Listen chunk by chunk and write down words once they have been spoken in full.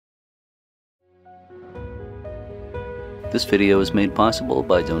This video is made possible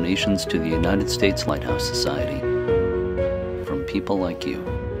by donations to the United States Lighthouse Society from people like you.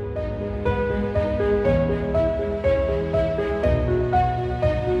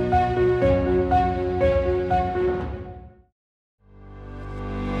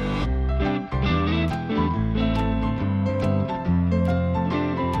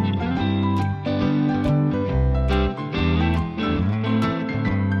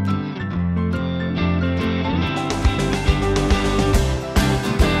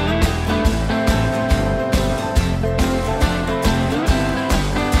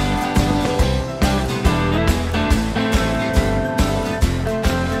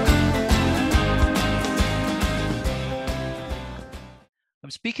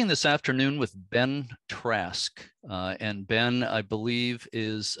 Speaking this afternoon with Benn Trask, and Ben, I believe,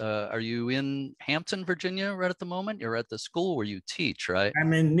 is, are you in Hampton, Virginia right at the moment? You're at the school where you teach, right?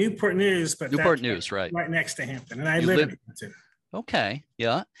 I'm in Newport News, but Newport News, right next to Hampton, and I live in Hampton. Okay,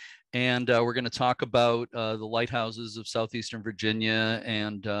 yeah. And we're going to talk about the lighthouses of southeastern Virginia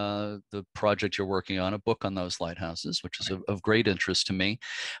and the project you're working on, a book on those lighthouses, which is of great interest to me.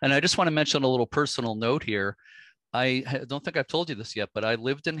 And I just want to mention a little personal note here. I don't think I've told you this yet, but I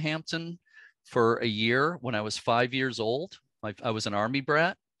lived in Hampton for a year when I was 5 years old. I was an Army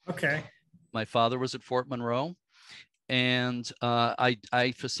brat. Okay. My father was at Fort Monroe. And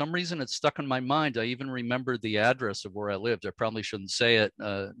I, for some reason, it's stuck in my mind. I even remember the address of where I lived. I probably shouldn't say it.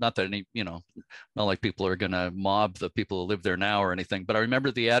 Not that any, not like people are going to mob the people who live there now or anything, but I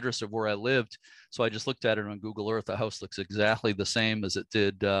remember the address of where I lived. So I just looked at it on Google Earth. The house looks exactly the same as it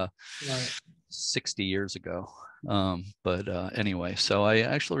did 60 years ago. Anyway, so I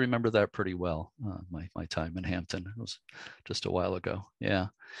actually remember that pretty well, my time in Hampton. It was just a while ago. Yeah.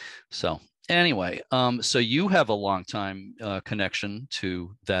 So anyway, so you have a long time connection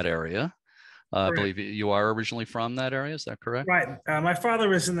to that area. I believe you are originally from that area. Is that correct? Right. My father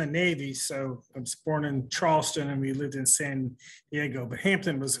was in the Navy, so I was born in Charleston and we lived in San Diego, but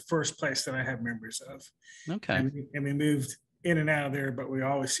Hampton was the first place that I have memories of. Okay. And we moved in and out of there, but we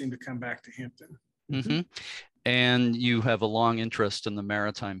always seemed to come back to Hampton. Mm-hmm. And you have a long interest in the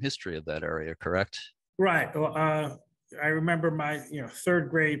maritime history of that area, correct? Right. Well, I remember my third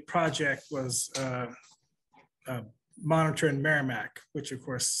grade project was monitoring Merrimack, which of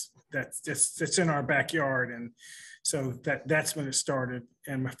course it's in our backyard, and so that's when it started.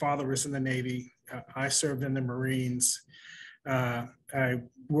 And my father was in the Navy. I served in the Marines. I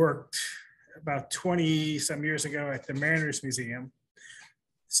worked about 20 some years ago at the Mariners Museum.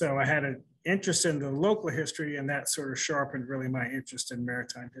 So I had an interest in the local history, and that sort of sharpened really my interest in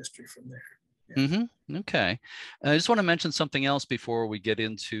maritime history from there. Yeah. Mm-hmm. Okay. I just want to mention something else before we get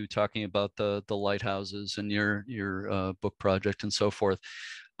into talking about the lighthouses and your book project and so forth.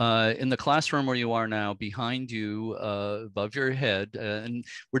 In the classroom where you are now, behind you, above your head, and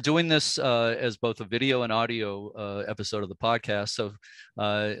we're doing this as both a video and audio episode of the podcast. So,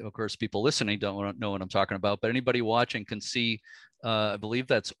 of course, people listening don't know what I'm talking about, but anybody watching can see. I believe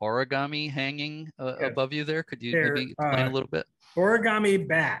that's origami hanging above you there. Could you maybe explain a little bit? Origami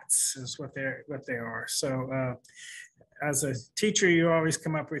bats is what they are. So as a teacher, you always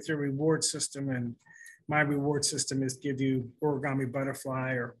come up with your reward system, and my reward system is give you origami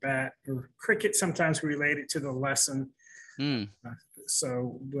butterfly or bat or cricket. Sometimes we relate it to the lesson.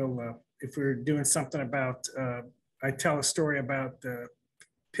 So we'll if we're doing something about, I tell a story about the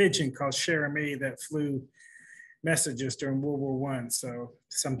pigeon called Jeremy that flew messages during World War I. So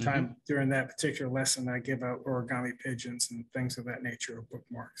sometime during that particular lesson, I give out origami pigeons and things of that nature, or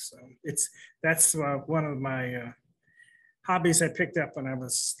bookmarks. So that's one of my hobbies I picked up when I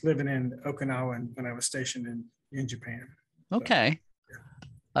was living in Okinawa and when I was stationed in Japan. Okay. So,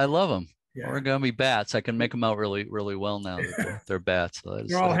 yeah. I love them. Yeah. Origami bats. I can make them out really, really well now that they're bats. So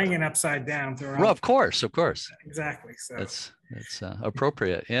they're all hanging upside down. Well, of course. Exactly. So it's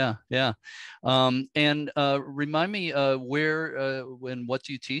appropriate. Yeah, yeah. And remind me where and what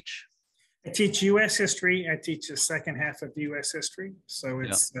do you teach? I teach U.S. history. I teach the second half of U.S. history. So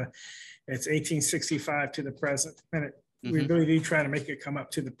it's 1865 to the present. And we really do try to make it come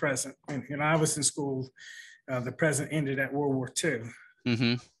up to the present. And I was in school. The present ended at World War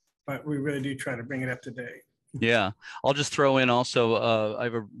II. But we really do try to bring it up to date. Yeah, I'll just throw in also, I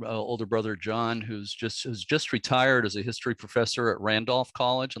have an older brother, John, who's just retired as a history professor at Randolph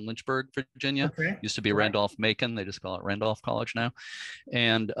College in Lynchburg, Virginia. Okay. Used to be Randolph-Macon. They just call it Randolph College now.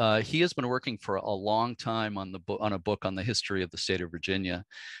 And he has been working for a long time on a book on the history of the state of Virginia.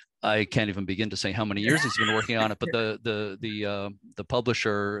 I can't even begin to say how many years he's been working on it, but the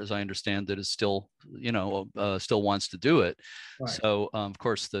publisher, as I understand it, is still, still wants to do it. Right. So of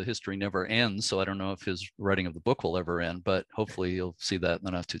course the history never ends. So I don't know if his writing of the book will ever end, but hopefully you'll see that in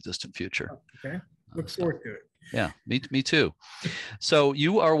the not too distant future. Okay. Look forward to it. Yeah, me too. So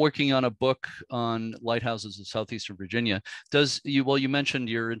you are working on a book on lighthouses of southeastern Virginia. You mentioned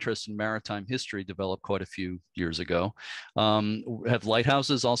your interest in maritime history developed quite a few years ago. Have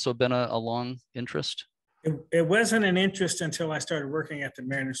lighthouses also been a long interest? It wasn't an interest until I started working at the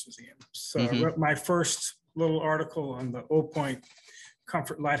Mariners Museum. So I wrote my first little article on the Old Point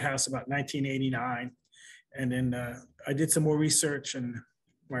Comfort Lighthouse about 1989. And then I did some more research and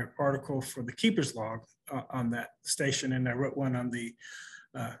my article for the Keeper's Log on that station. And I wrote one on the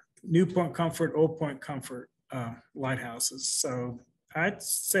Newport Comfort, Old Point Comfort lighthouses. So I'd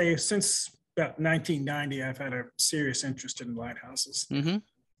say since about 1990, I've had a serious interest in lighthouses. Mm-hmm.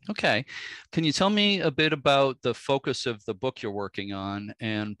 Okay. Can you tell me a bit about the focus of the book you're working on?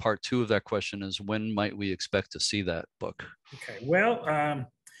 And part two of that question is, when might we expect to see that book? Okay. Well,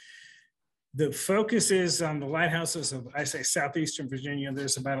 the focus is on the lighthouses of, I say, southeastern Virginia.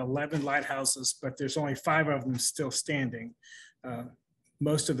 There's about 11 lighthouses, but there's only 5 of them still standing.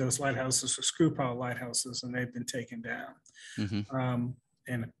 Most of those lighthouses are screw pile lighthouses, and they've been taken down. Mm-hmm.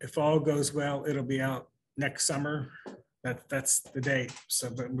 And if all goes well, it'll be out next summer. That's the date. So,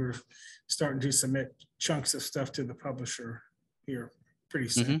 but we're starting to submit chunks of stuff to the publisher here pretty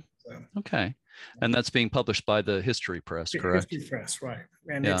soon. Mm-hmm. So, okay. And that's being published by the History Press, correct? History Press, right.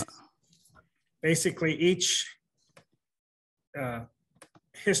 And it's basically each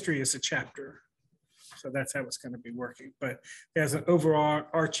history is a chapter. So that's how it's going to be working. But as an overall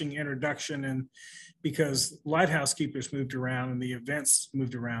arching introduction, and because lighthouse keepers moved around and the events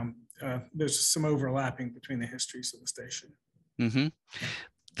moved around, there's some overlapping between the histories of the station. Mm-hmm.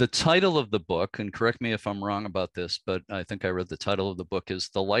 The title of the book, and correct me if I'm wrong about this, but I think I read the title of the book, is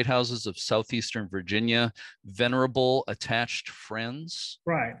The Lighthouses of Southeastern Virginia, Venerable Attached Friends.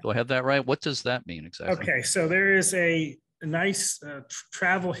 Right. Do I have that right? What does that mean exactly? Okay, so there is a nice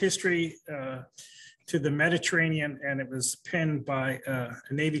travel history to the Mediterranean, and it was penned by a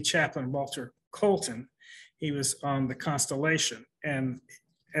Navy chaplain, Walter Colton. He was on the Constellation, and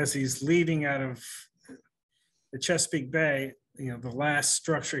as he's leaving out of the Chesapeake Bay, the last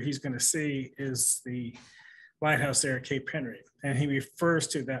structure he's going to see is the lighthouse there at Cape Henry, and he refers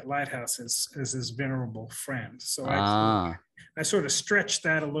to that lighthouse as his venerable friend. So I sort of stretched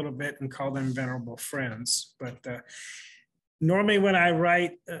that a little bit and call them venerable friends. But normally when I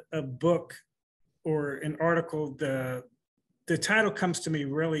write a book or an article, the title comes to me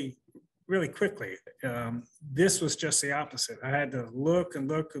really, really quickly. This was just the opposite. I had to look and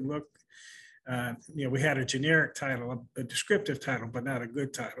look and look. We had a generic title, a descriptive title, but not a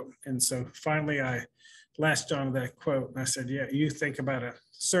good title. And so finally I latched on to that quote and I said, yeah, you think about a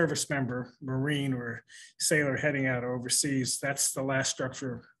service member, Marine or sailor heading out overseas, that's the last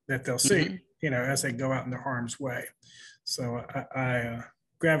structure that they'll see, as they go out into harm's way. So I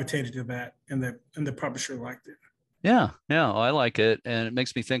gravitated to that, and the publisher liked it. Yeah, I like it. And it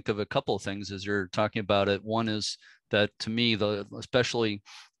makes me think of a couple of things as you're talking about it. One is that to me, especially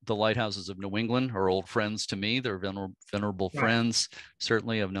the lighthouses of New England are old friends to me. They're venerable friends.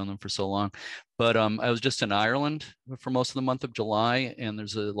 Certainly, I've known them for so long. But I was just in Ireland for most of the month of July, and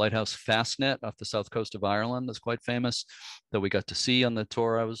there's a lighthouse, Fastnet, off the south coast of Ireland that's quite famous that we got to see on the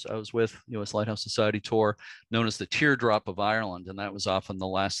tour I was with, U.S. Lighthouse Society tour, known as the Teardrop of Ireland. And that was often the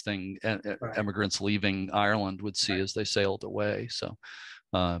last thing immigrants leaving Ireland would see as they sailed away. So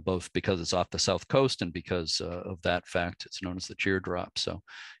both because it's off the south coast and because of that fact, it's known as the Teardrop. So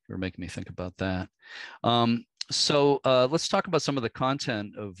you're making me think about that. So let's talk about some of the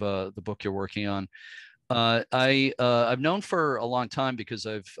content of the book you're working on. I've known for a long time, because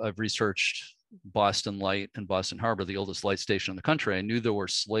I've researched Boston Light and Boston Harbor, the oldest light station in the country. I knew there were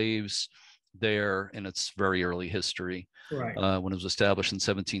slaves there in its very early history. Right. When it was established in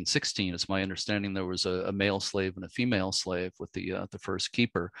 1716, it's my understanding there was a male slave and a female slave with the first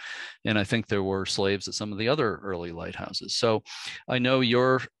keeper. And I think there were slaves at some of the other early lighthouses. So I know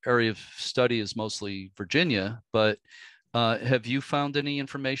your area of study is mostly Virginia, but have you found any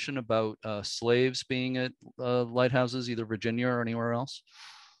information about slaves being at lighthouses, either Virginia or anywhere else?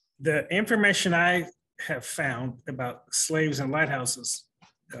 The information I have found about slaves and lighthouses,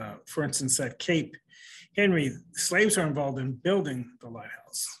 for instance, at Cape Henry, slaves are involved in building the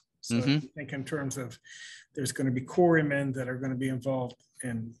lighthouse. So if you think in terms of, there's going to be quarrymen that are going to be involved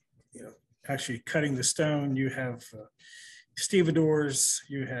in, actually cutting the stone. You have stevedores,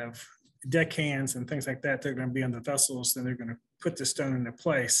 you have deckhands and things like that, they're going to be on the vessels, and they're going to put the stone into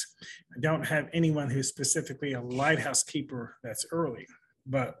place. I don't have anyone who's specifically a lighthouse keeper that's early,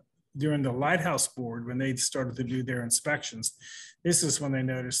 but during the lighthouse board, when they started to do their inspections, this is when they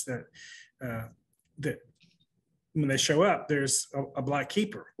noticed that that when they show up, there's a black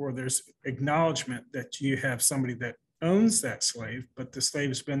keeper, or there's acknowledgement that you have somebody that owns that slave, but the slave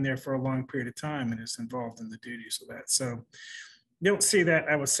has been there for a long period of time and is involved in the duties of that. So you don't see that,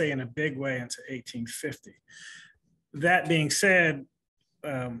 I would say, in a big way until 1850. That being said,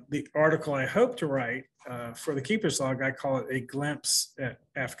 the article I hope to write for the Keeper's Log, I call it a glimpse at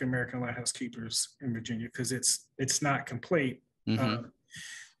African-American lighthouse keepers in Virginia, because it's not complete. Mm-hmm.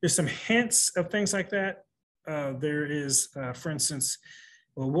 There's some hints of things like that. There is, for instance,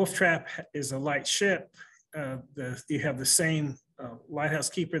 well, Wolf Trap is a light ship. You have the same lighthouse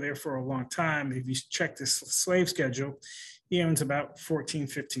keeper there for a long time. If you check this slave schedule, he owns about 14,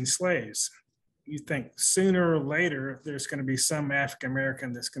 15 slaves. You think sooner or later there's going to be some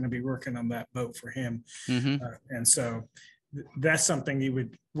African-American that's going to be working on that boat for him. Mm-hmm. And so that's something you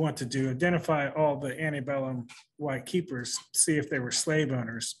would want to do, identify all the antebellum white keepers, see if they were slave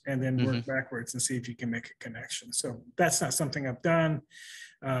owners, and then work backwards and see if you can make a connection. So that's not something I've done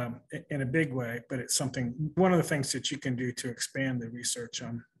in a big way, but it's something, one of the things that you can do to expand the research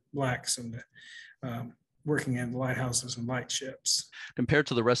on Blacks and the, working in lighthouses and lightships. Compared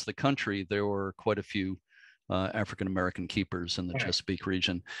to the rest of the country, there were quite a few African-American keepers in the Chesapeake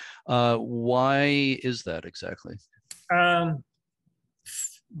region. Why is that exactly?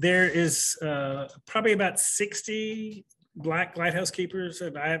 There is probably about 60 Black lighthouse keepers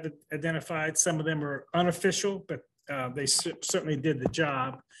that I have identified. Some of them are unofficial, but they certainly did the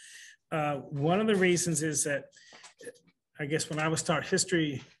job. One of the reasons is that, I guess when I was taught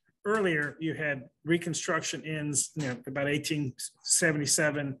history earlier, you had Reconstruction ends, about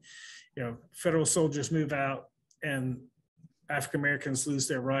 1877, federal soldiers move out and African-Americans lose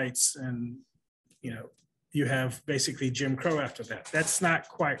their rights, and, you have basically Jim Crow after that. That's not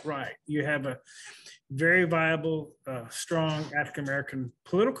quite right. You have a very viable, strong African-American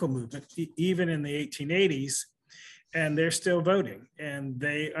political movement, even in the 1880s, and they're still voting, and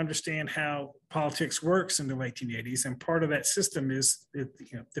they understand how politics works in the 1880s. And part of that system is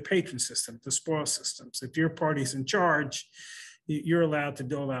the patron system, the spoil systems. If your party's in charge, you're allowed to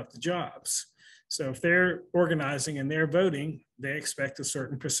dole out the jobs. So if they're organizing and they're voting, they expect a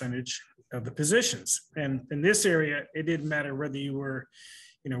certain percentage of the positions. And in this area, it didn't matter whether you were,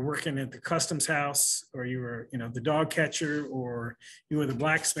 working at the customs house, or you were, the dog catcher, or you were the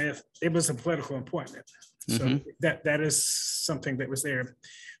blacksmith. It was a political appointment. So that is something that was there.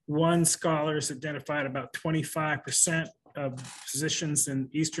 One scholar has identified about 25% of positions in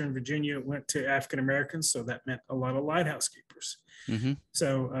Eastern Virginia went to African Americans. So that meant a lot of lighthouse keepers.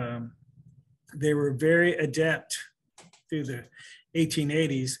 So they were very adept through the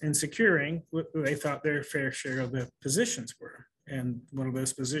 1880s in securing what they thought their fair share of the positions were. And one of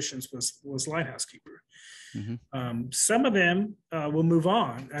those positions was lighthouse keeper. Some of them will move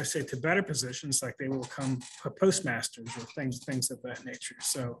on, I say, to better positions, like they will become postmasters or things of that nature.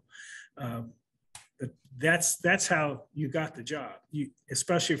 So that's how you got the job.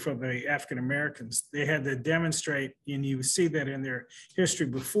 Especially for the African Americans, they had to demonstrate, and you see that in their history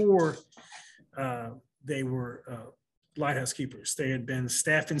before they were lighthouse keepers. They had been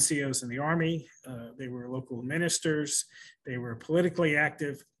staff NCOs in the Army. They were local ministers. They were politically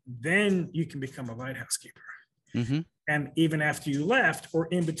active. Then you can become a lighthouse keeper. And even after you left, or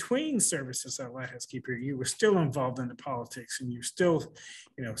in between services as a lighthouse keeper, you were still involved in the politics, and you're still,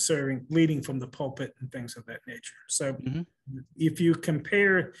 serving, leading from the pulpit and things of that nature. So if you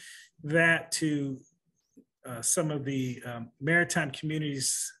compare that to some of the maritime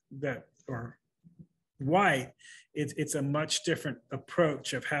communities that are white, it's a much different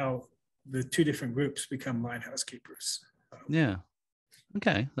approach of how the two different groups become lighthouse keepers. Yeah.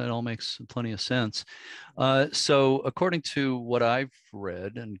 Okay, that all makes plenty of sense. So according to what I've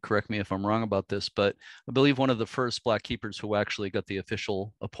read, and correct me if I'm wrong about this, but I believe one of the first Black keepers who actually got the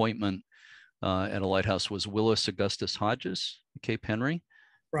official appointment at a lighthouse was Willis Augustus Hodges, Cape Henry.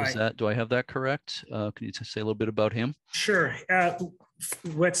 Right. Do I have that correct? Can you say a little bit about him? Sure.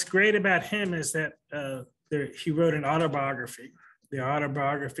 What's great about him is that he wrote an autobiography. The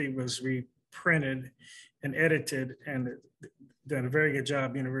autobiography was reprinted and edited, and done a very good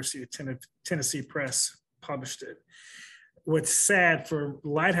job. University of Tennessee Press published it. What's sad for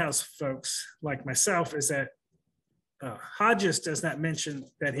lighthouse folks like myself is that Hodges does not mention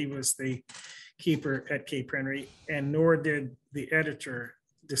that he was the keeper at Cape Henry, and nor did the editor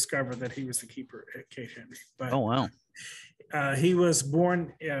discover that he was the keeper at Cape Henry. But, oh, wow. He was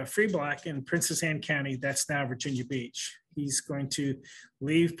born free black in Princess Anne County. That's now Virginia Beach. He's going to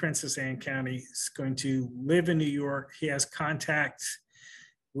leave Princess Anne County. He's going to live in New York. He has contact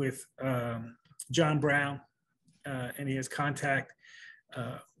with John Brown, and he has contact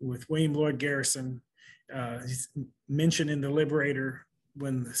with William Lloyd Garrison. He's mentioned in the Liberator.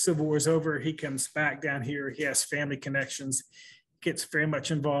 When the Civil War is over, he comes back down here. He has family connections, gets very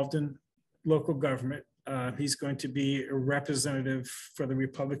much involved in local government. He's going to be a representative for the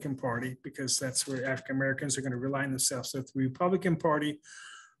Republican Party, because that's where African Americans are going to rely on themselves. So the Republican Party,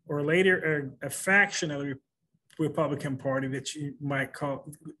 or later a faction of the Republican Party that you might call,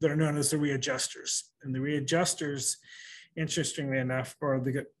 that are known as the readjusters. And the readjusters, interestingly enough, are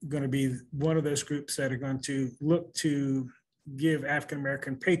going to be one of those groups that are going to look to give African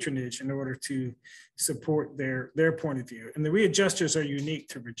American patronage in order to support their point of view. And the readjusters are unique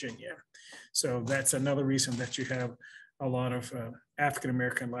to Virginia. So that's another reason that you have a lot of African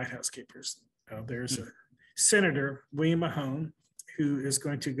American lighthouse keepers. There's a Senator, William Mahone, who is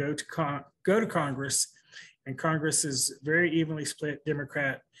going to go to Congress, and Congress is very evenly split,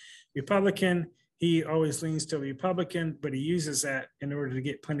 Democrat, Republican. He always leans to the Republican, but he uses that in order to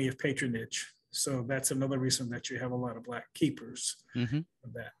get plenty of patronage. So that's another reason that you have a lot of black keepers of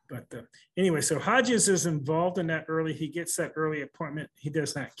that. But anyway, so Hodges is involved in that early. He gets that early appointment. He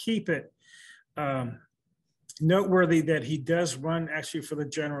does not keep it. Noteworthy that he does run actually for the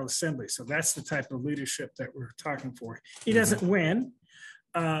General Assembly. So that's the type of leadership that we're talking for. He doesn't win,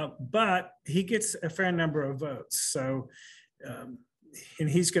 but he gets a fair number of votes. So, and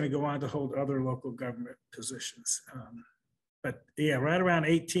he's going to go on to hold other local government positions. But yeah, right around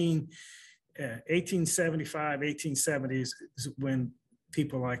 1875, 1870s is when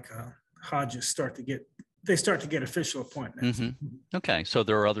people like Hodges start to get official appointments. Okay, so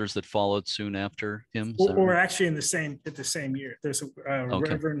there are others that followed soon after him, or actually at the same year. There's a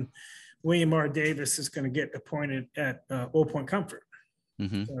Reverend William R. Davis is going to get appointed at Old Point Comfort.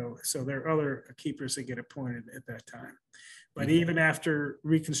 So there are other keepers that get appointed at that time. But even after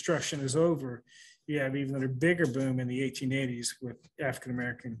Reconstruction is over, you have even a bigger boom in the 1880s with African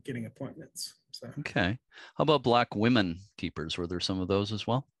American getting appointments. So. Okay. How about black women keepers? Were there some of those as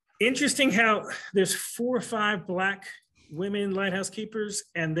well? Interesting how there's 4 or 5 black women lighthouse keepers,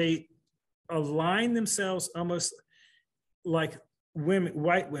 and they align themselves almost like women,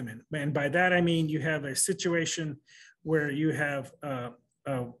 white women. And by that, I mean, you have a situation where you have a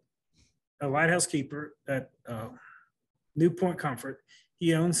lighthouse keeper at Newport Comfort.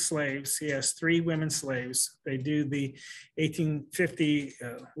 He owns slaves. He has 3 women slaves. They do the 1850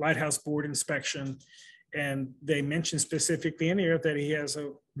 Lighthouse Board inspection. And they mention specifically in here that he has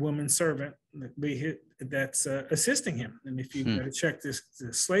a woman servant that's assisting him. And if you go to check the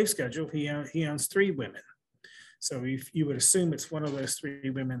slave schedule, he owns 3 women. So you would assume it's one of those 3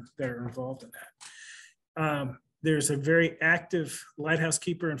 women that are involved in that. There's a very active lighthouse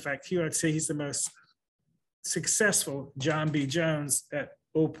keeper. In fact, here I'd say he's the most successful, John B. Jones at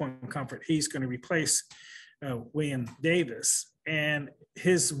Old Point Comfort. He's going to replace William Davis. And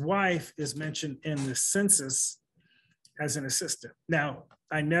his wife is mentioned in the census as an assistant. Now,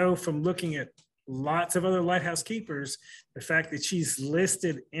 I know from looking at lots of other lighthouse keepers, the fact that she's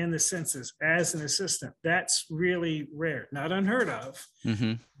listed in the census as an assistant, that's really rare. Not unheard of,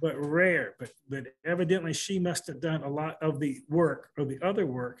 but rare. But evidently she must have done a lot of the work or the other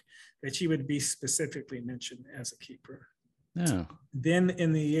work that she would be specifically mentioned as a keeper. Yeah. Then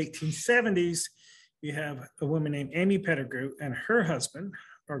in the 1870s, you have a woman named Amy Pettigrew and her husband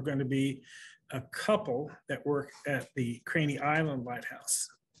are going to be a couple that work at the Craney Island Lighthouse.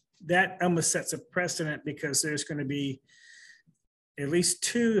 That almost sets a precedent because there's going to be at least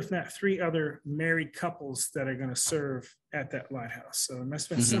 2, if not 3 other married couples that are going to serve at that lighthouse. So there must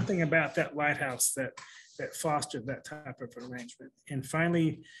have been something about that lighthouse that fostered that type of arrangement. And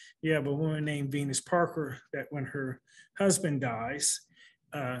finally, you have a woman named Venus Parker that when her husband dies,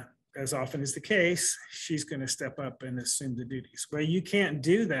 as often is the case, she's going to step up and assume the duties. Well, you can't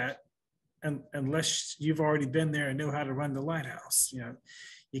do that unless you've already been there and know how to run the lighthouse.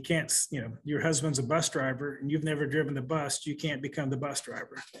 You can't, your husband's a bus driver and you've never driven the bus, you can't become the bus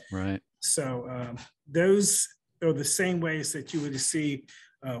driver. Right. So those are the same ways that you would see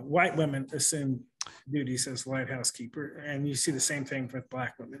white women assume duties as lighthouse keeper. And you see the same thing with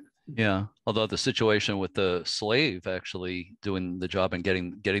black women. Yeah. Although the situation with the slave actually doing the job and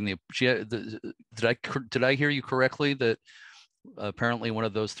getting did I hear you correctly that apparently one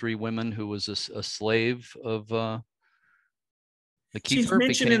of those 3 women who was a slave of the keeper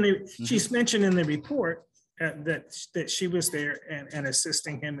she's mentioned in the report that she was there and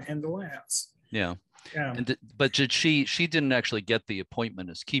assisting him in the lighthouse. Yeah. Um, But she didn't actually get the appointment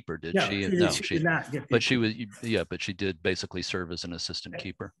as keeper, did no, she? she did not get. But she was, yeah, but she did basically serve as an assistant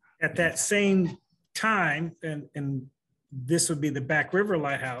keeper. At that same time, and this would be the Back River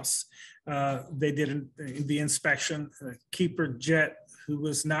Lighthouse, they did the inspection. Keeper Jet, who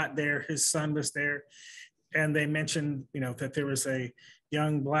was not there, his son was there, and they mentioned, that there was a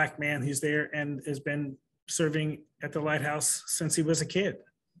young Black man who's there and has been serving at the lighthouse since he was a kid.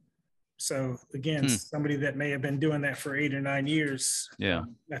 So again, somebody that may have been doing that for 8 or 9 years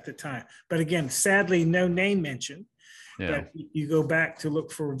at the time. But again, sadly, no name mentioned. Yeah. But you go back to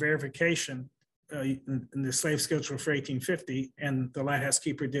look for verification in the slave schedule for 1850, and the lighthouse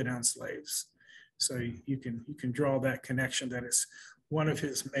keeper did own slaves. So you can draw that connection that it's one of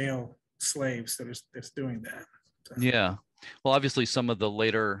his male slaves that's doing that. So. Yeah. Well, obviously, some of the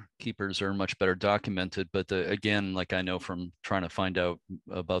later keepers are much better documented, but again, like I know from trying to find out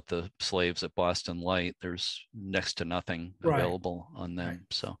about the slaves at Boston Light, there's next to nothing available on them. Right.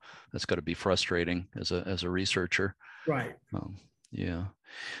 So that's got to be frustrating as a researcher. Right. Yeah.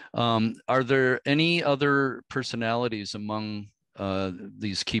 Are there any other personalities among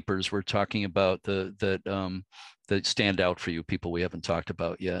these keepers we're talking about that stand out for you? People we haven't talked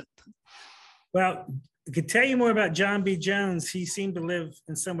about yet? Well, I could tell you more about John B. Jones. He seemed to live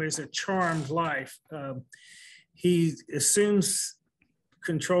in some ways a charmed life. He assumes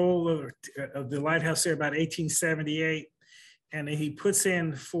control of the lighthouse there about 1878, and he puts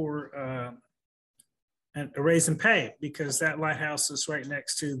in for a raise in pay, because that lighthouse is right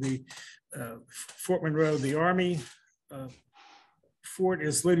next to the Fort Monroe. The Army fort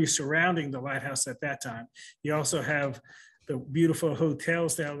is literally surrounding the lighthouse at that time. You also have the beautiful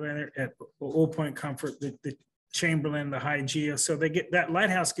hotels down there at Old Point Comfort, the Chamberlain, the Hygeia. So that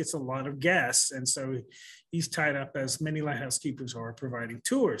lighthouse gets a lot of guests. And so he's tied up, as many lighthouse keepers are, providing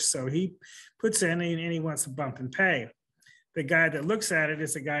tours. So he puts in and he wants a bump in pay. The guy that looks at it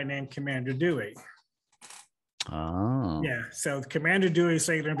is a guy named Commander Dewey. Oh. Yeah, so Commander Dewey is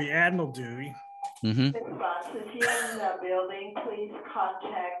going to be Admiral Dewey. Mm-hmm. Ms. Fox, if you're in the building, please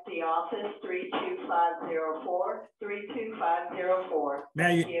contact the office 32504.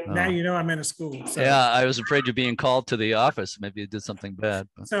 Now you know I'm in a school. So. Yeah, I was afraid you're being called to the office. Maybe you did something bad.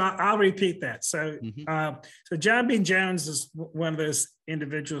 But. So I'll repeat that. So, so John B. Jones is one of those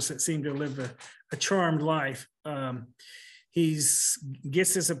individuals that seem to live a charmed life. He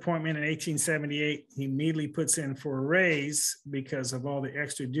gets his appointment in 1878. He immediately puts in for a raise because of all the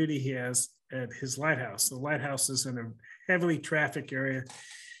extra duty he has at his lighthouse. The lighthouse is in a heavily trafficked area.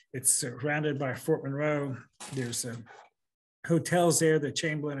 It's surrounded by Fort Monroe. There's hotels there, the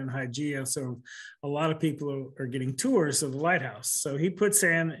Chamberlain and Hygeia. So a lot of people are getting tours of the lighthouse. So he puts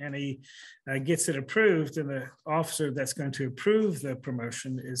in and he gets it approved. And the officer that's going to approve the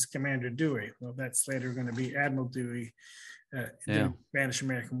promotion is Commander Dewey. Well, that's later going to be Admiral Dewey in the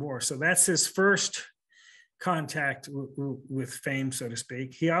Spanish-American War. So that's his first contact with fame, so to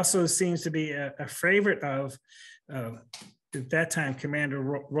speak. He also seems to be a favorite of, at that time, Commander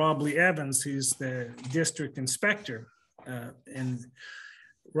Rob Lee Evans, who's the district inspector. And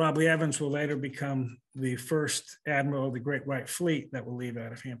Rob Lee Evans will later become the first admiral of the Great White Fleet that will leave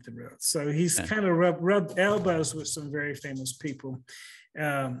out of Hampton Roads. So he's kind of rubbed elbows with some very famous people.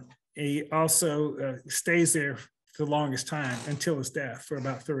 He also stays there for the longest time until his death, for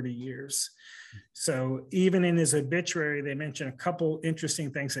about 30 years. So even in his obituary, they mention a couple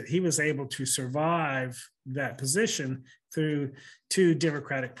interesting things, that he was able to survive that position through 2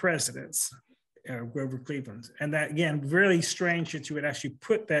 Democratic presidents, Grover Cleveland. And that, again, really strange that you would actually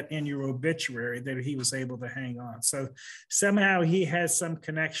put that in your obituary, that he was able to hang on. So somehow he has some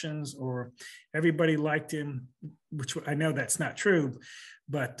connections, or everybody liked him, which I know that's not true,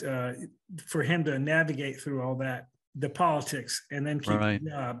 but for him to navigate through all that, the politics, and then keep the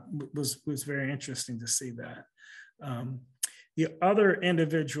job was very interesting to see that. The other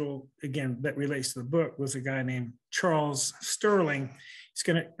individual, again, that relates to the book, was a guy named Charles Sterling. He's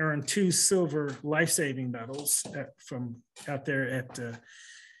going to earn 2 silver life-saving medals from out there at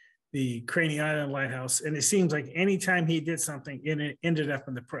the Craney Island Lighthouse. And it seems like anytime he did something, it ended up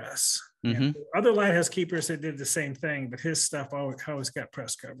in the press. Mm-hmm. Other lighthouse keepers that did the same thing, but his stuff always got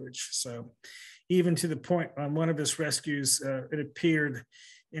press coverage. So even to the point on one of his rescues, it appeared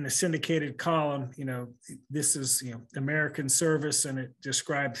in a syndicated column, this is, American service, and it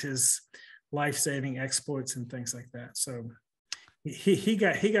described his life-saving exploits and things like that. So he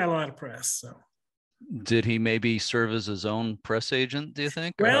got a lot of press. So did he maybe serve as his own press agent, do you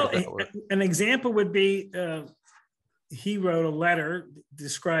think? Well, an example would be he wrote a letter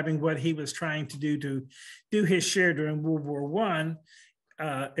describing what he was trying to do his share during World War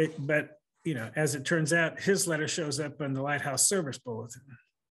I, but as it turns out, his letter shows up in the Lighthouse Service Bulletin.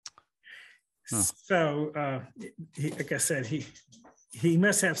 Huh. So, like I said, he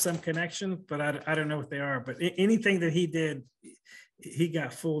must have some connection, but I don't know what they are. But anything that he did, he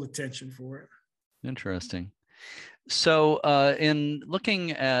got full attention for it. Interesting. So in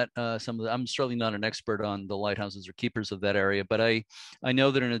looking at some of the, I'm certainly not an expert on the lighthouses or keepers of that area, but I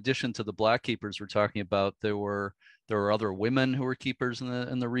know that in addition to the Black keepers we're talking about, there were other women who were keepers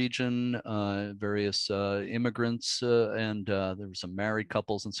in the region, various immigrants, and there were some married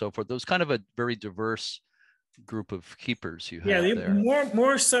couples and so forth. There was kind of a very diverse group of keepers you had there.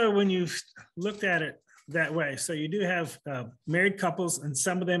 More so when you looked at it that way. So you do have married couples, and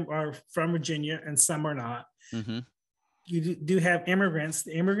some of them are from Virginia and some are not. Mm-hmm. You do have immigrants.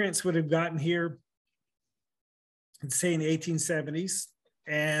 The immigrants would have gotten here, say, in the 1870s.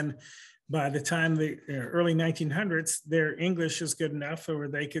 And by the time the early 1900s, their English is good enough where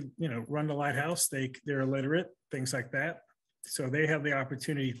they could, run the lighthouse. They're illiterate, things like that. So they have the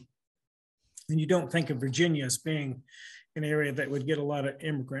opportunity. And you don't think of Virginia as being an area that would get a lot of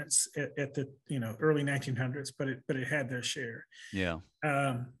immigrants at the early 1900s, but it had their share. Yeah.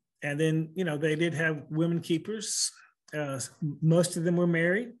 And then they did have women keepers. Most of them were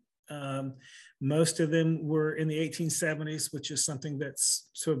married. Most of them were in the 1870s, which is something that's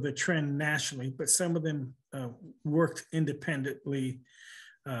sort of the trend nationally. But some of them worked independently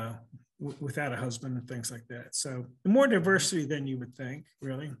without a husband and things like that. So more diversity than you would think,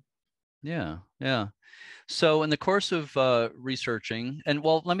 really. Yeah, yeah. So in the course of researching, and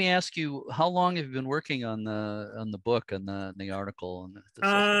well, let me ask you, how long have you been working on the book and the article?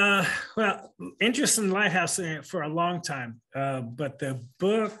 And well, interest in Lighthouse for a long time, but the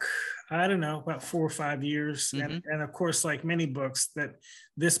book, I don't know, about 4 or 5 years. Mm-hmm. And of course, like many books, that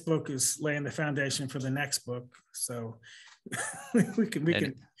this book is laying the foundation for the next book. So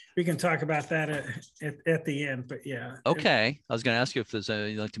we can talk about that at the end, but yeah. Okay. I was going to ask you if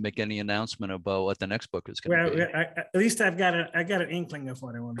you'd like to make any announcement about what the next book is going to be. At least I got an inkling of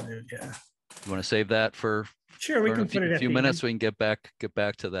what I want to do. Yeah. You want to save that for? Sure, we can put it a few minutes. So we can get back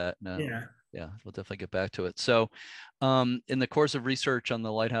to that. No. Yeah. Yeah, we'll definitely get back to it. So, in the course of research on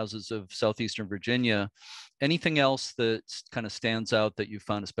the lighthouses of southeastern Virginia, anything else that kind of stands out that you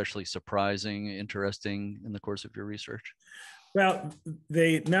found especially surprising, interesting in the course of your research? Well,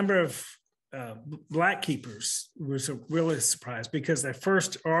 the number of Black keepers was a really surprise, because the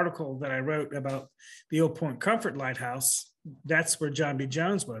first article that I wrote about the Old Point Comfort Lighthouse, that's where John B.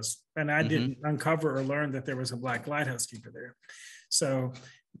 Jones was. And I didn't uncover or learn that there was a Black lighthouse keeper there. So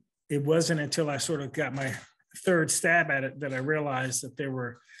it wasn't until I sort of got my third stab at it that I realized that there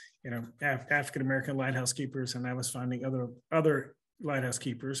were, African-American lighthouse keepers, and I was finding other lighthouse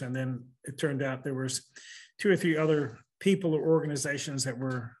keepers. And then it turned out there was 2 or 3 other people or organizations that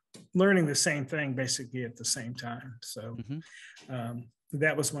were learning the same thing basically at the same time. So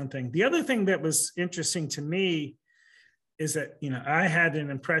that was one thing. The other thing that was interesting to me is that, I had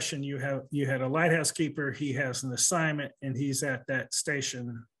an impression you had a lighthouse keeper, he has an assignment, and he's at that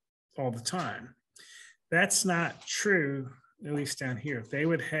station all the time. That's not true, at least down here.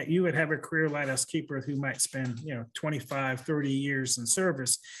 You would have a career lighthouse keeper who might spend 25, 30 years in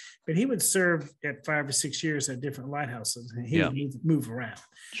service, but he would serve at 5 or 6 years at different lighthouses, and he would move around.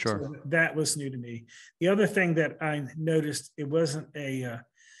 Sure. So that was new to me. The other thing that I noticed, it wasn't a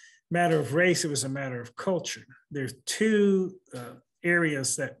matter of race, it was a matter of culture. There's 2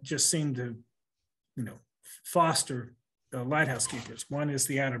 areas that just seem to foster lighthouse keepers. One is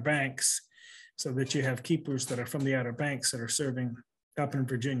the Outer Banks, so that you have keepers that are from the Outer Banks that are serving up in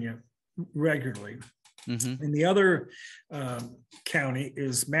Virginia regularly. Mm-hmm. And the other county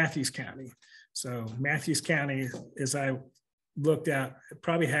is Matthews County. So Matthews County, as I looked at,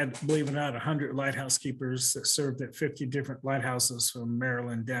 probably had, believe it or not, 100 lighthouse keepers that served at 50 different lighthouses from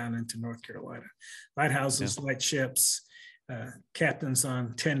Maryland down into North Carolina. Lighthouses, lightships, captains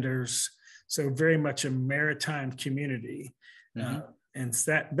on tenders. So very much a maritime community. Mm-hmm. And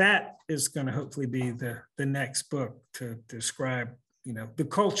that is going to hopefully be the next book to describe, the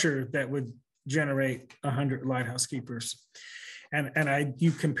culture that would generate 100 lighthouse keepers. And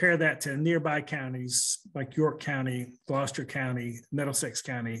you compare that to nearby counties like York County, Gloucester County, Middlesex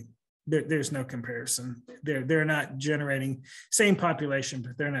County, there's no comparison. They're not generating, same population,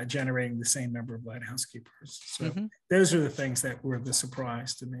 but they're not generating the same number of lighthouse keepers. So those are the things that were the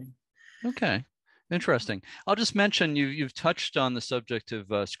surprise to me. Okay, interesting. I'll just mention you've touched on the subject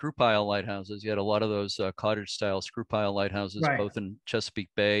of screw pile lighthouses. You had a lot of those cottage style screw pile lighthouses, right, both in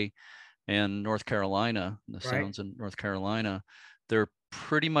Chesapeake Bay and North Carolina, the Sounds in North Carolina. They're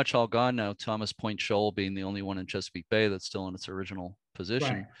pretty much all gone now. Thomas Point Shoal being the only one in Chesapeake Bay that's still in its original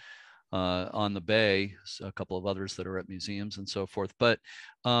position. on the bay, a couple of others that are at museums and so forth. But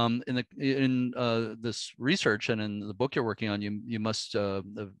in this research and in the book you're working on, you must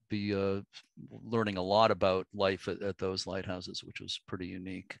be learning a lot about life at those lighthouses, which was pretty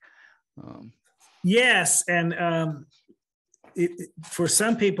unique. Yes, and for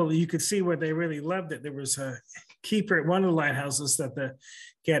some people, you could see where they really loved it. There was a keeper at one of the lighthouses that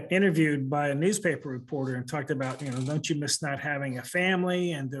got interviewed by a newspaper reporter and talked about, don't you miss not having a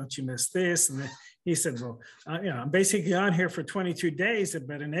family, and don't you miss this? And he said, well, I'm basically on here for 22 days,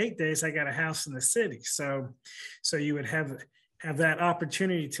 but in 8 days, I got a house in the city. So you would have that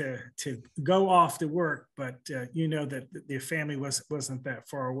opportunity to go off to work, but that the family wasn't that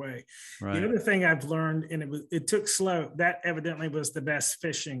far away. Right. The other thing I've learned, and it took slow, that evidently was the best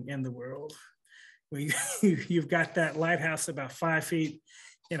fishing in the world. You've got that lighthouse about 5 feet,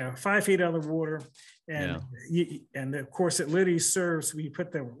 5 feet out of the water, and and of course it literally serves. We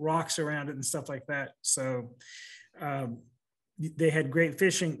put the rocks around it and stuff like that. So they had great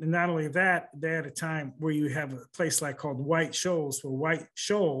fishing. And not only that, they had a time where you have a place like called White Shoals, where White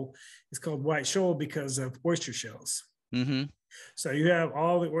Shoal is called White Shoal because of oyster shells. Mm-hmm. So you have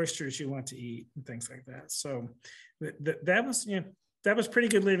all the oysters you want to eat and things like that. So that was pretty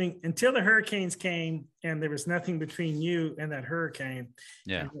good living until the hurricanes came, and there was nothing between you and that hurricane.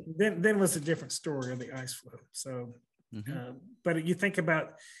 Yeah. And then was a different story of the ice flow. So. Mm-hmm. But you think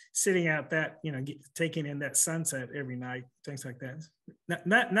about sitting out that, taking in that sunset every night, things like that.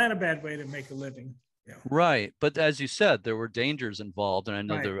 Not a bad way to make a living. Right. But as you said, there were dangers involved. And I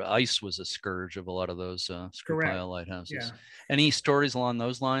know the ice was a scourge of a lot of those screw pile lighthouses. Yeah. Any stories along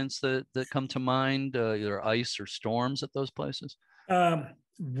those lines that come to mind, either ice or storms at those places?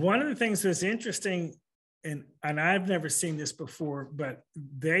 One of the things that's interesting, and I've never seen this before, but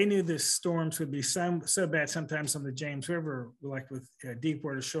they knew the storms would be so bad sometimes on the James River, like with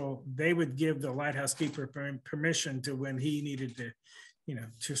Deepwater Shoal, they would give the lighthouse keeper permission to, when he needed to,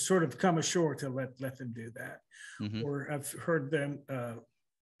 to sort of come ashore, to let them do that. Mm-hmm. Or I've heard them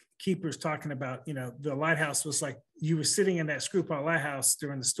keepers talking about, the lighthouse was like you were sitting in that screw pile lighthouse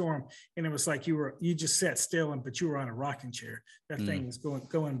during the storm, and it was like you just sat still, but you were on a rocking chair. That thing was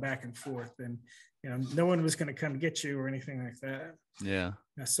going back and forth, and no one was going to come get you or anything like that. Yeah.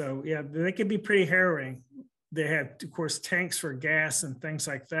 So they could be pretty harrowing. They had, of course, tanks for gas and things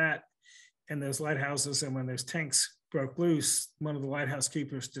like that in those lighthouses. And when those tanks broke loose, one of the lighthouse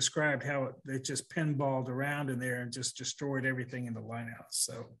keepers described how they just pinballed around in there and just destroyed everything in the lighthouse.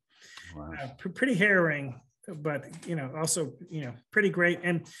 So pretty harrowing, but also pretty great.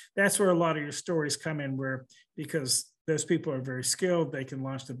 And that's where a lot of your stories come in, because those people are very skilled. They can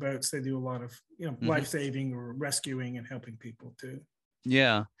launch the boats. They do a lot of life-saving or rescuing and helping people too.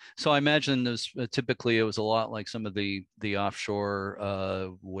 Yeah. So I imagine typically it was a lot like some of the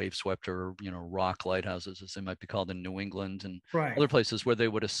offshore wave-swept or rock lighthouses, as they might be called in New England and other places, where they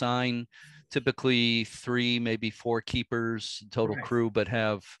would assign typically 3, maybe 4 keepers total crew, but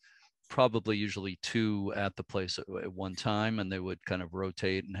have probably usually 2 at the place at one time, and they would kind of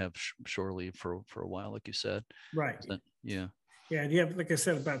rotate and have shore leave for a while, like you said. Right. Yeah. Yeah. You have, like I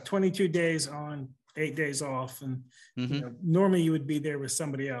said, about 22 days on, 8 days off, and normally you would be there with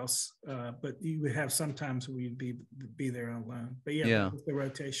somebody else, but you would have sometimes where you'd be there alone. But with the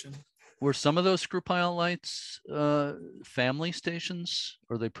rotation. Were some of those screw pile lights family stations,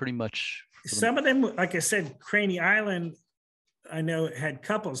 or are they pretty much? Some of them, like I said, Craney Island, I know it had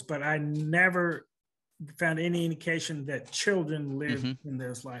couples, but I never found any indication that children lived in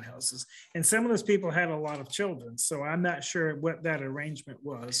those lighthouses. And some of those people had a lot of children. So I'm not sure what that arrangement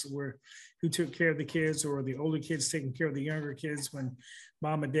was, who took care of the kids, or the older kids taking care of the younger kids when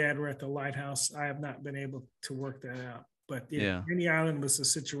mom and dad were at the lighthouse. I have not been able to work that out. But Craney Island was a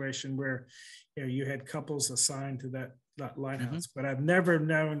situation where you had couples assigned to that lighthouse. But I've never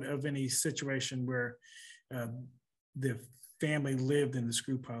known of any situation where the family lived in the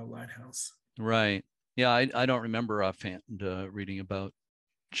screw pile lighthouse. Right. Yeah, I don't remember offhand reading about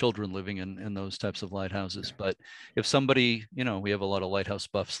children living in those types of lighthouses. But if somebody, we have a lot of lighthouse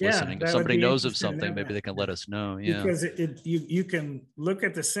buffs listening. If somebody knows of something, maybe they can let us know. Yeah. Because you can look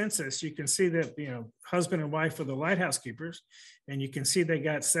at the census, you can see that, husband and wife are the lighthouse keepers, and you can see they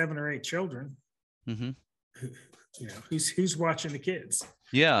got 7 or 8 children. Mm-hmm. Who's watching the kids?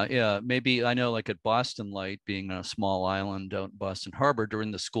 Yeah. Maybe, I know, like at Boston Light, being a small island out in Boston Harbor,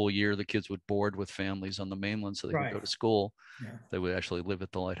 during the school year, the kids would board with families on the mainland so they could go to school. Yeah. They would actually live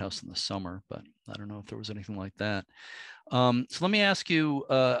at the lighthouse in the summer, but I don't know if there was anything like that. So let me ask you,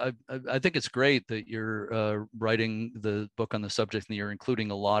 I think it's great that you're writing the book on the subject, and you're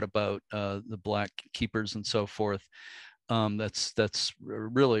including a lot about the Black keepers and so forth. That's a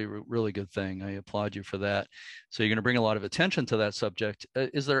really good thing. I applaud you for that. So you're going to bring a lot of attention to that subject.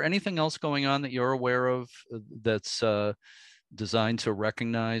 Is there anything else going on that you're aware of that's designed to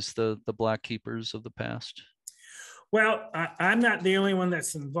recognize the Black keepers of the past? Well, I'm not the only one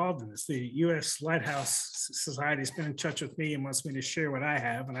that's involved in this. The U.S. Lighthouse Society has been in touch with me and wants me to share what I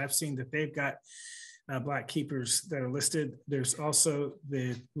have. And I've seen that they've got Black keepers that are listed. There's also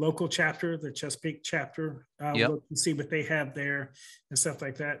the local chapter, the Chesapeake chapter. I'll look and see what they have there and stuff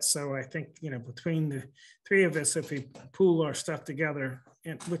like that. So I think, between the three of us, if we pool our stuff together,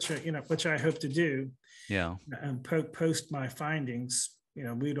 which I hope to do, and post my findings,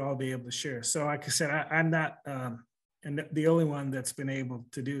 we'd all be able to share. So like I said, I'm not and the only one that's been able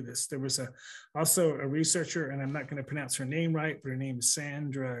to do this. There was also a researcher, and I'm not going to pronounce her name right, but her name is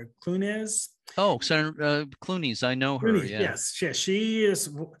Sandra Clunes. Oh, Senator Clooney's. I know her. Clooney, yes, she is.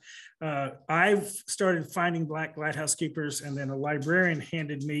 I've started finding Black lighthouse keepers, and then a librarian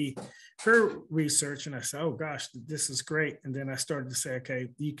handed me her research, and I said, "Oh gosh, this is great." And then I started to say, "Okay,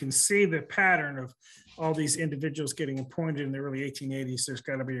 you can see the pattern of all these individuals getting appointed in the early 1880s. There's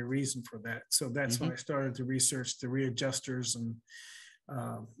got to be a reason for that." So that's when I started to research the readjusters and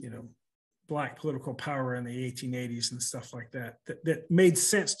Black political power in the 1880s and stuff like that. That made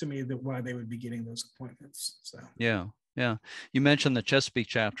sense to me, that why they would be getting those appointments. So yeah. You mentioned the Chesapeake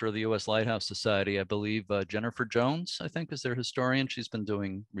chapter of the U.S. Lighthouse Society. I believe Jennifer Jones, I think, is their historian. She's been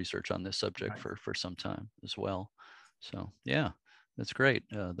doing research on this subject for some time as well. So yeah, that's great.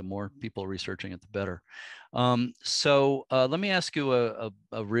 The more people researching it, the better. So let me ask you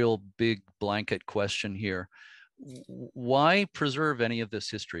a real big blanket question here. Why preserve any of this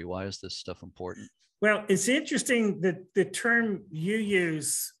history? Why is this stuff important? Well, it's interesting that the term you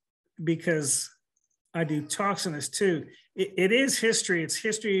use, because I do talks on this too. It is history. It's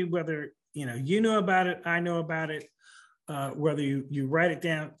history, whether you know about it, I know about it, whether you write it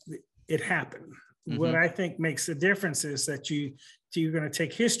down, it happened. What I think makes the difference is that you're going to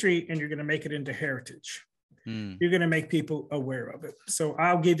take history and you're going to make it into heritage. You're going to make people aware of it. So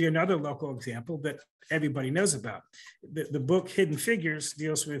I'll give you another local example that everybody knows about. The book Hidden Figures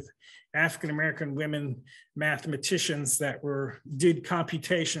deals with African-American women mathematicians that did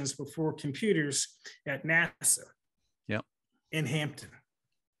computations before computers at NASA in Hampton.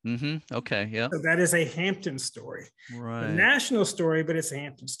 Okay, yeah. So that is a Hampton story. Right. A national story, but it's a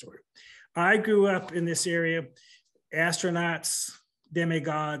Hampton story. I grew up in this area, astronauts,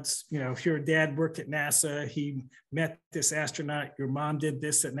 demigods. If your dad worked at NASA, he met this astronaut, your mom did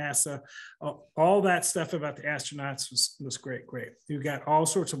this at NASA. All that stuff about the astronauts was great. You've got all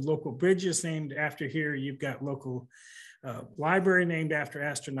sorts of local bridges named after here. You've got local library named after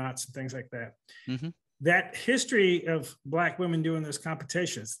astronauts and things like that. That history of Black women doing those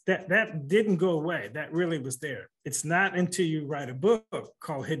competitions, that didn't go away. That really was there. It's not until you write a book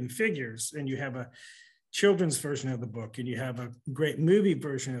called Hidden Figures and you have a children's version of the book and you have a great movie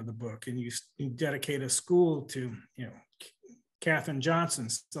version of the book and you dedicate a school to Katherine Johnson,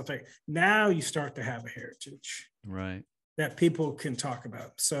 stuff like that. Now you start to have a heritage that people can talk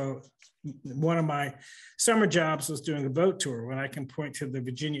about. So one of my summer jobs was doing a boat tour when I can point to the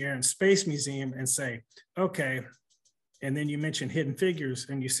Virginia Air and Space Museum and say, okay, and then you mention Hidden Figures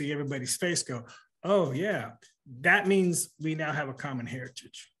and you see everybody's face go, oh yeah, that means we now have a common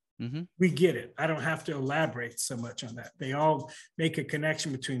heritage. We get it. I don't have to elaborate so much on that. They all make a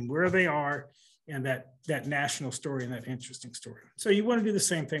connection between where they are and that national story and that interesting story. So you want to do the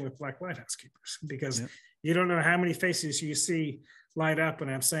same thing with Black lighthouse keepers, because you don't know how many faces you see light up when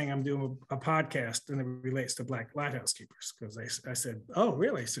I'm saying I'm doing a podcast and it relates to Black lighthouse keepers. Because I said, oh,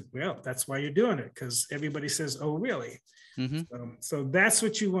 really? I said, well, that's why you're doing it, because everybody says, oh, really? So that's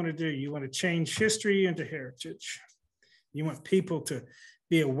what you want to do. You want to change history into heritage. You want people to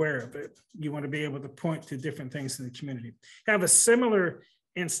be aware of it. You want to be able to point to different things in the community. Have a similar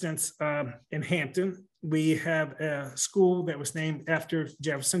instance in Hampton. We have a school that was named after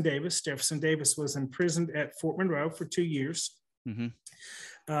Jefferson Davis. Jefferson Davis was imprisoned at Fort Monroe for 2 years.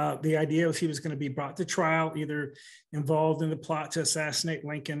 The idea was he was going to be brought to trial, either involved in the plot to assassinate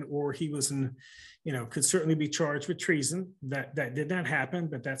Lincoln, or he was could certainly be charged with treason. That did not happen,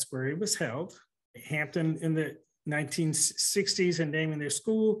 but that's where he was held. Hampton in the 1960s, and naming their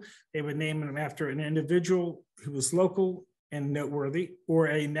school, they would name them after an individual who was local and noteworthy, or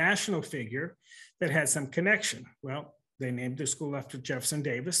a national figure that had some connection. Well, they named their school after Jefferson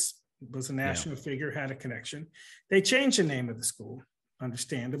Davis. It was a national figure, had a connection. They changed the name of the school,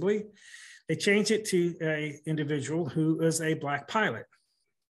 understandably. They changed it to an individual who was a Black pilot,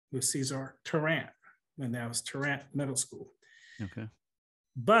 was Cesar Tarrant, and that was Tarrant Middle School. Okay.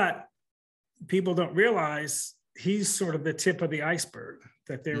 But people don't realize he's sort of the tip of the iceberg,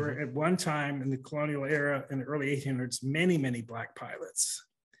 that there were at one time in the colonial era in the early 1800s, many, many Black pilots.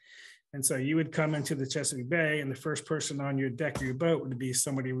 And so you would come into the Chesapeake Bay, and the first person on your deck of your boat would be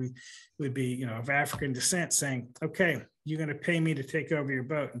somebody who would be, you know, of African descent, saying, okay, you're going to pay me to take over your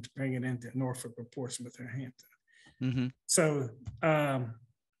boat and to bring it into Norfolk or Portsmouth or Hampton. So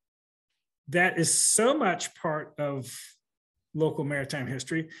that is so much part of local maritime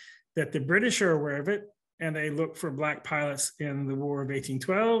history that the British are aware of it, and they look for Black pilots in the War of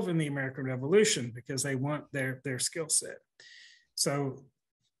 1812 and the American Revolution because they want their skill set. So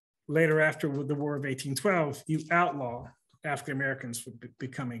later, after the War of 1812, you outlaw African Americans for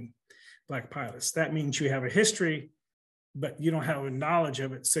becoming Black pilots. That means you have a history, but you don't have a knowledge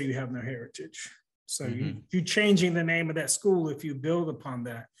of it, so you have no heritage. So you changing the name of that school, if you build upon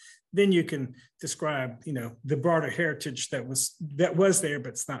that, then you can describe, you know, the broader heritage that was there, but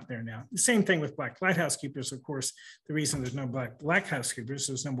it's not there now. The same thing with Black lighthouse keepers. Of course, the reason there's no Black lighthouse keepers,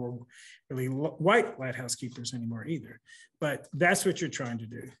 there's no more really white lighthouse keepers anymore either. But that's what you're trying to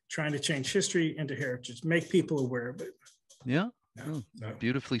do, trying to change history into heritage, make people aware of it. Yeah,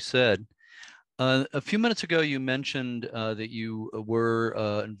 beautifully said. A few minutes ago, you mentioned that you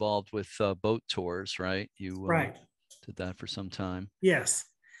were involved with boat tours, right? You did that for some time. Yes.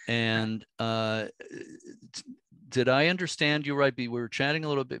 And did I understand you right? We were chatting a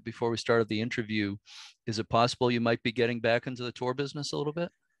little bit before we started the interview. Is it possible you might be getting back into the tour business a little bit?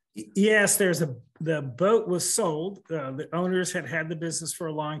 Yes, the boat was sold. The owners had the business for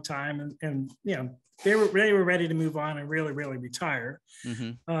a long time, and you know, they were ready to move on and really retire.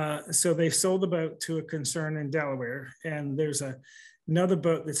 So they sold the boat to a concern in Delaware, and there's another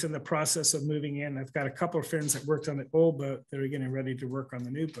boat that's in the process of moving in. I've got a couple of friends that worked on the old boat that are getting ready to work on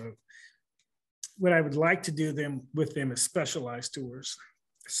the new boat. What I would like to do with them is specialized tours.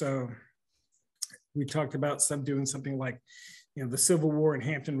 So we talked about doing something like, you know, the Civil War in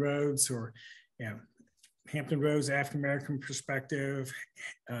Hampton Roads, or, you know, Hampton Roads African American perspective.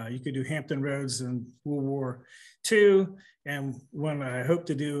 You could do Hampton Roads in World War II, and one I hope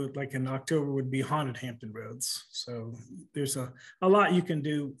to do, like in October, would be Haunted Hampton Roads. So there's a lot you can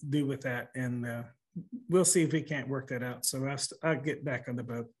do with that, and we'll see if we can't work that out. So I'll get back on the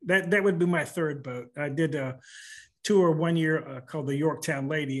boat. That would be my third boat. I did a tour one year called the Yorktown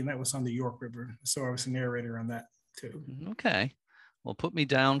Lady, and that was on the York River. So I was a narrator on that too. Okay. Well, put me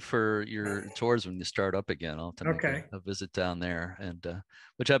down for your tours when you start up again. I'll have to make a visit down there, and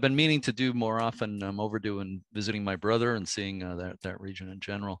which I've been meaning to do more often. I'm overdue in visiting my brother and seeing that region in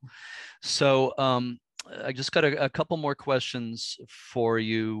general. So I just got a couple more questions for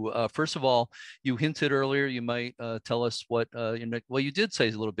you. First of all, you hinted earlier you might tell us what well, you did say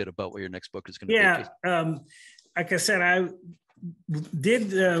a little bit about what your next book is going to be. Yeah, like I said, I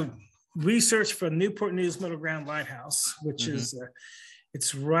did research for Newport News Middle Ground Lighthouse, which is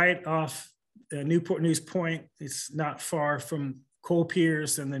it's right off Newport News Point. It's not far from Coal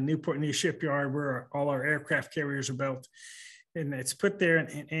Piers and the Newport News Shipyard, where all our aircraft carriers are built. And it's put there in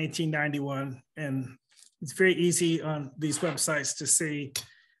 1891. And it's very easy on these websites to see,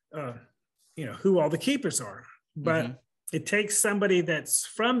 you know, who all the keepers are. But it takes somebody that's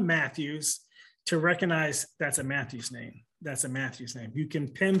from Matthews to recognize that's a Matthews name. That's a Matthews name. You can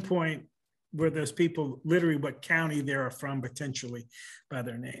pinpoint where those people, literally what county they are from, potentially by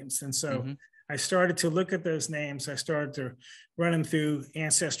their names. And so I started to look at those names. I started to run them through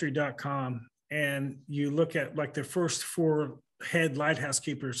ancestry.com, and you look at like the first 4 head lighthouse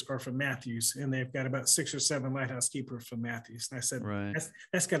keepers are from Matthews, and they've got about 6 or 7 lighthouse keepers from Matthews. And I said,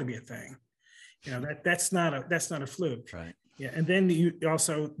 that's got to be a thing. You know, that's not a fluke. Right. Yeah, and then you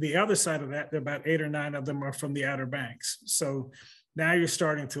also, the other side of that, about 8 or 9 of them are from the Outer Banks. So now you're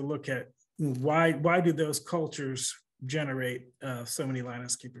starting to look at why do those cultures generate so many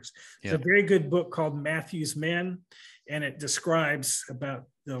lighthouse keepers. It's a very good book called Matthews Men, and it describes about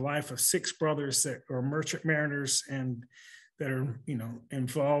the life of 6 brothers that are merchant mariners and that are, you know,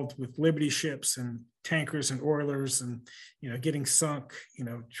 involved with Liberty ships and tankers and oilers, and, you know, getting sunk, you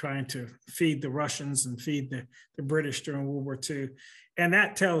know, trying to feed the Russians and feed the British during World War II. And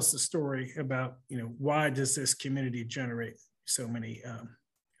that tells the story about, you know, why does this community generate so many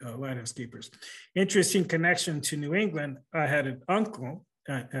lighthouse keepers. Interesting connection to New England. I had an uncle,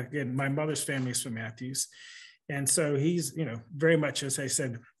 again, my mother's family is from Matthews. And so he's, you know, very much, as I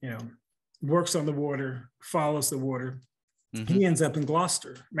said, you know, works on the water, follows the water. He ends up in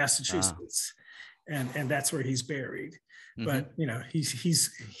Gloucester, Massachusetts, and that's where he's buried. But you know,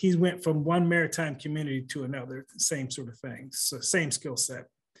 he went from one maritime community to another, same sort of thing, so same skill set.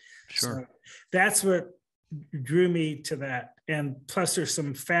 Sure, so that's what drew me to that. And plus, there's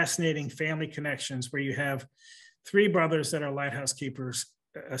some fascinating family connections where you have three brothers that are lighthouse keepers,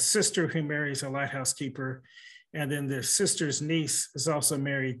 a sister who marries a lighthouse keeper, and then the sister's niece is also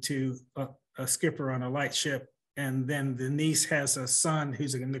married to a skipper on a light ship. And then the niece has a son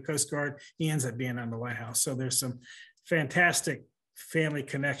who's in the Coast Guard. He ends up being on the lighthouse. So there's some fantastic family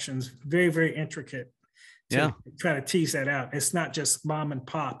connections, very, very intricate. To try to tease that out. It's not just mom and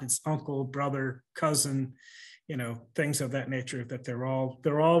pop, it's uncle, brother, cousin, you know, things of that nature, that they're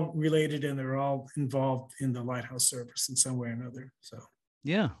all related and they're all involved in the lighthouse service in some way or another. So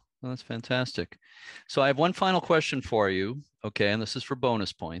yeah, well, that's fantastic. So I have one final question for you. Okay, and this is for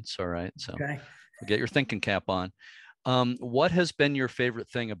bonus points. All right, so get your thinking cap on. What has been your favorite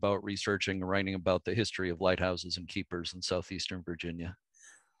thing about researching and writing about the history of lighthouses and keepers in southeastern Virginia?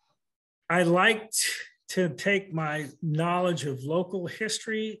 I liked to take my knowledge of local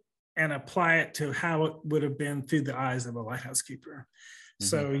history and apply it to how it would have been through the eyes of a lighthouse keeper. Mm-hmm.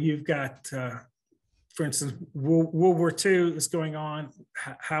 So you've got, for instance, World War II is going on.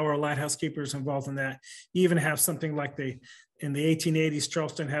 How are lighthouse keepers involved in that? You even have something like in the 1880s,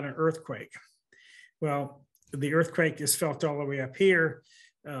 Charleston had an earthquake. Well, the earthquake is felt all the way up here.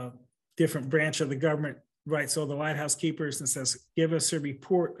 Different branch of the government writes all the lighthouse keepers and says, give us a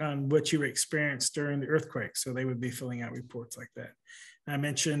report on what you experienced during the earthquake. So they would be filling out reports like that. I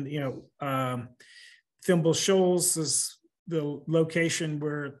mentioned, Thimble Shoals is the location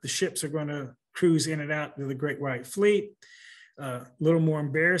where the ships are going to cruise in and out of the Great White Fleet. A little more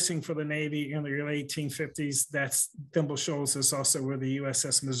embarrassing for the Navy in the early 1850s. That's Thimble Shoals is also where the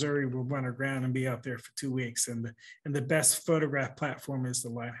USS Missouri will run aground and be out there for 2 weeks. And the best photograph platform is the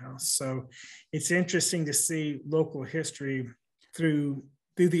lighthouse. So it's interesting to see local history through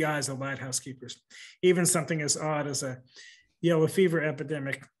the eyes of lighthouse keepers. Even something as odd as a yellow fever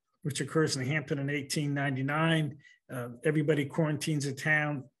epidemic, which occurs in Hampton in 1899. Everybody quarantines in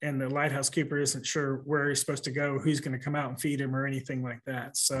town and the lighthouse keeper isn't sure where he's supposed to go, who's going to come out and feed him or anything like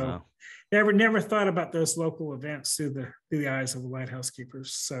that. So never thought about those local events through the eyes of the lighthouse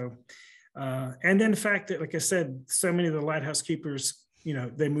keepers. So, and then the fact that, like I said, so many of the lighthouse keepers,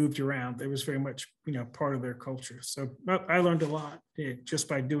 they moved around. It was very much, part of their culture. So I learned a lot just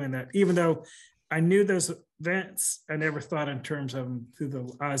by doing that. Even though I knew those events, I never thought in terms of them through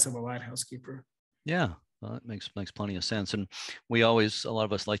the eyes of a lighthouse keeper. Yeah. Well, that makes plenty of sense. And a lot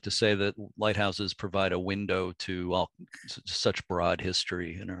of us like to say that lighthouses provide a window to such broad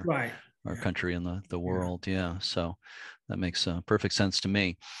history in our country and the world. Yeah. So that makes perfect sense to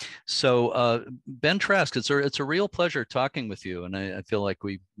me. So Benn Trask, it's a real pleasure talking with you. And I feel like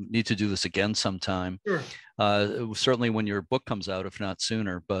we need to do this again sometime. Sure. Certainly when your book comes out, if not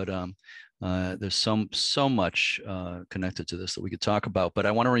sooner, but there's so much connected to this that we could talk about, but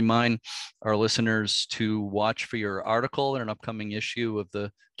I want to remind our listeners to watch for your article in an upcoming issue of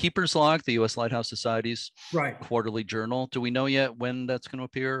the Keeper's Log, the U.S. Lighthouse Society's quarterly journal. Do we know yet when that's going to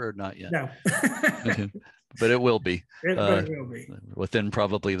appear or not yet? No. But it will be. It will be. Within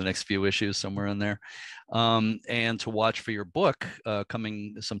probably the next few issues, somewhere in there. And to watch for your book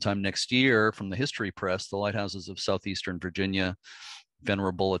coming sometime next year from the History Press, The Lighthouses of Southeastern Virginia,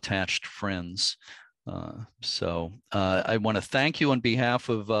 Venerable Attached Friends. So I want to thank you on behalf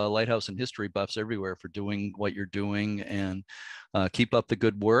of Lighthouse and history buffs everywhere for doing what you're doing, and keep up the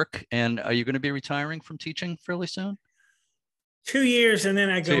good work. And are you going to be retiring from teaching fairly soon? 2 years, and then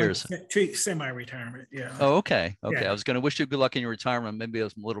I go into semi-retirement. Yeah. Oh, okay. Okay. Yeah. I was going to wish you good luck in your retirement. Maybe I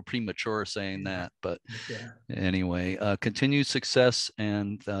was a little premature saying that, but anyway, continued success,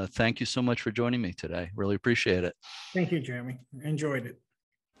 and thank you so much for joining me today. Really appreciate it. Thank you, Jeremy. Enjoyed it.